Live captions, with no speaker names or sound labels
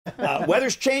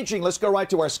Weather's changing. Let's go right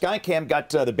to our Skycam. Got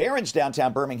the Barons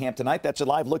downtown Birmingham tonight. That's a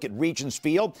live look at Regions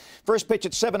Field. First pitch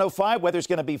at 7:05. Weather's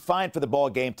going to be fine for the ball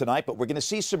game tonight, but we're going to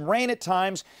see some rain at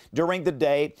times during the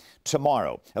day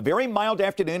tomorrow. A very mild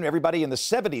afternoon. Everybody in the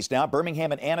 70s now.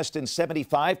 Birmingham and Anniston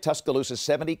 75, Tuscaloosa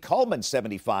 70, Cullman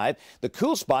 75. The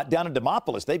cool spot down in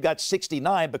Demopolis, they've got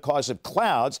 69 because of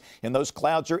clouds, and those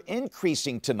clouds are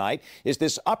increasing tonight as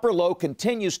this upper low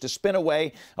continues to spin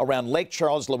away around Lake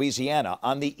Charles, Louisiana.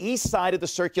 On the east side of the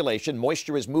circulation,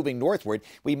 moisture is moving northward.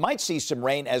 We might see some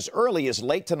rain as early as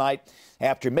late tonight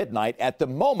after midnight. At the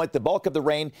moment, the bulk of the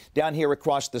rain down here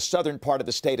across the southern part of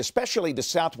the state, especially the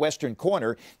southwestern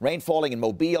corner. Rain falling in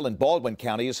Mobile and Baldwin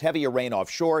counties, heavier rain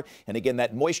offshore. And again,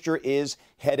 that moisture is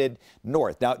headed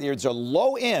north. Now, there's a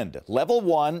low end, level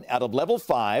 1 out of level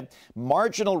 5,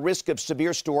 marginal risk of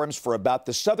severe storms for about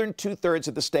the southern two-thirds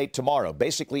of the state tomorrow.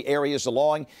 Basically, areas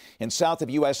along and south of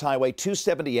U.S. Highway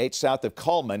 278, south of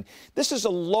Cullman. This is a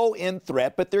low-end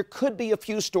threat, but there could be a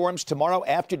few storms tomorrow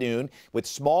afternoon with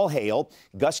small hail,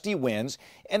 gusty winds,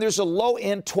 and there's a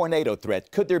low-end tornado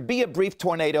threat. Could there be a brief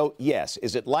tornado? Yes.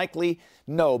 Is it likely?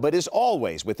 No. But as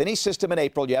always, with any system in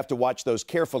April, you have to watch those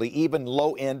carefully, even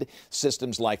low-end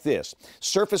systems like this.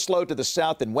 Surface low to the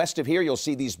south and west of here, you'll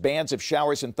see these bands of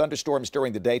showers and thunderstorms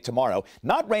during the day tomorrow.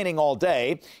 Not raining all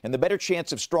day, and the better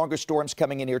chance of stronger storms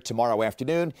coming in here tomorrow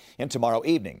afternoon and tomorrow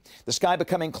evening. The sky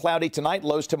becoming cloudy tonight,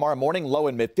 lows tomorrow morning, low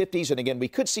in mid-50s, and again, we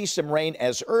could see some rain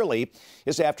as early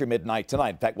as after midnight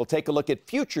tonight. In fact, we'll take a look at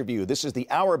future view. This is the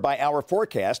hour-by-hour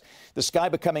forecast. The sky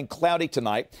becoming cloudy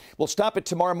tonight. We'll stop it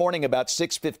tomorrow morning about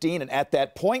 6:15, and at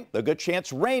that point, a good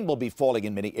chance rain will be falling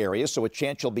in many areas, so a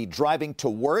chance you'll be driving to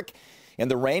work in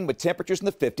the rain with temperatures in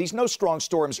the 50s. No strong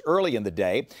storms early in the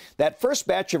day. That first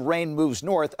batch of rain moves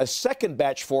north. A second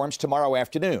batch forms tomorrow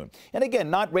afternoon. And again,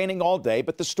 not raining all day,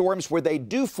 but the storms where they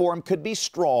do form could be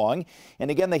strong. And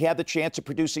again, they have the chance of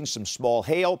producing some small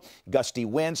hail, gusty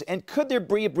winds. And could there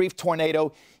be a brief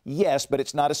tornado? Yes, but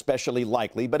it's not especially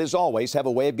likely. But as always, have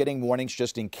a way of getting warnings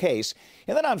just in case.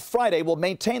 And then on Friday, we'll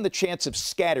maintain the chance of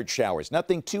scattered showers.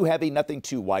 Nothing too heavy, nothing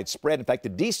too widespread. In fact, a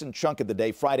decent chunk of the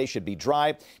day Friday should be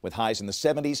dry with highs in the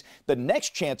 70s. The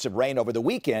next chance of rain over the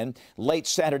weekend, late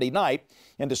Saturday night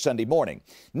into Sunday morning.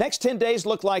 Next 10 days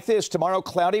look like this. Tomorrow,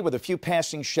 cloudy with a few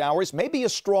passing showers. Maybe a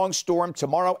strong storm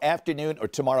tomorrow afternoon or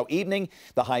tomorrow evening.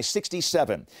 The high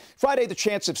 67. Friday, the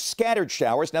chance of scattered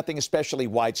showers. Nothing especially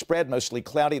widespread. Mostly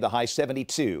cloudy. The high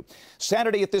 72.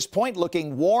 Saturday at this point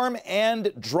looking warm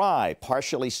and dry.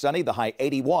 Partially sunny. The high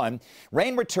 81.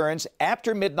 Rain returns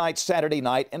after midnight Saturday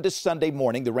night into Sunday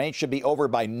morning. The rain should be over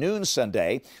by noon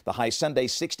Sunday. The high Sunday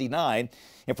 69.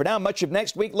 And for now, much of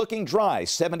next week looking dry.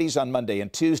 70s on Monday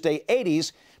and Tuesday,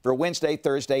 80s for Wednesday,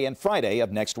 Thursday, and Friday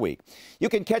of next week. You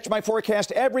can catch my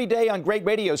forecast every day on great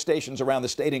radio stations around the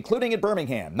state, including in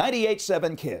Birmingham.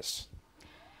 98.7 KISS.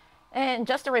 And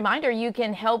just a reminder, you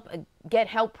can get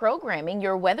help programming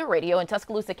your weather radio in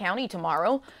Tuscaloosa County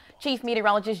tomorrow. Chief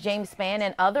Meteorologist James Spann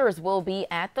and others will be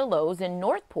at the Lowe's in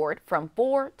Northport from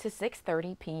 4 to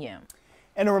 6:30 p.m.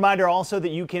 And a reminder also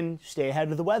that you can stay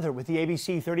ahead of the weather with the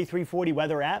ABC 3340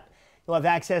 weather app. You'll have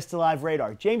access to live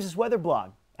radar, James's weather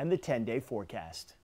blog, and the 10-day forecast.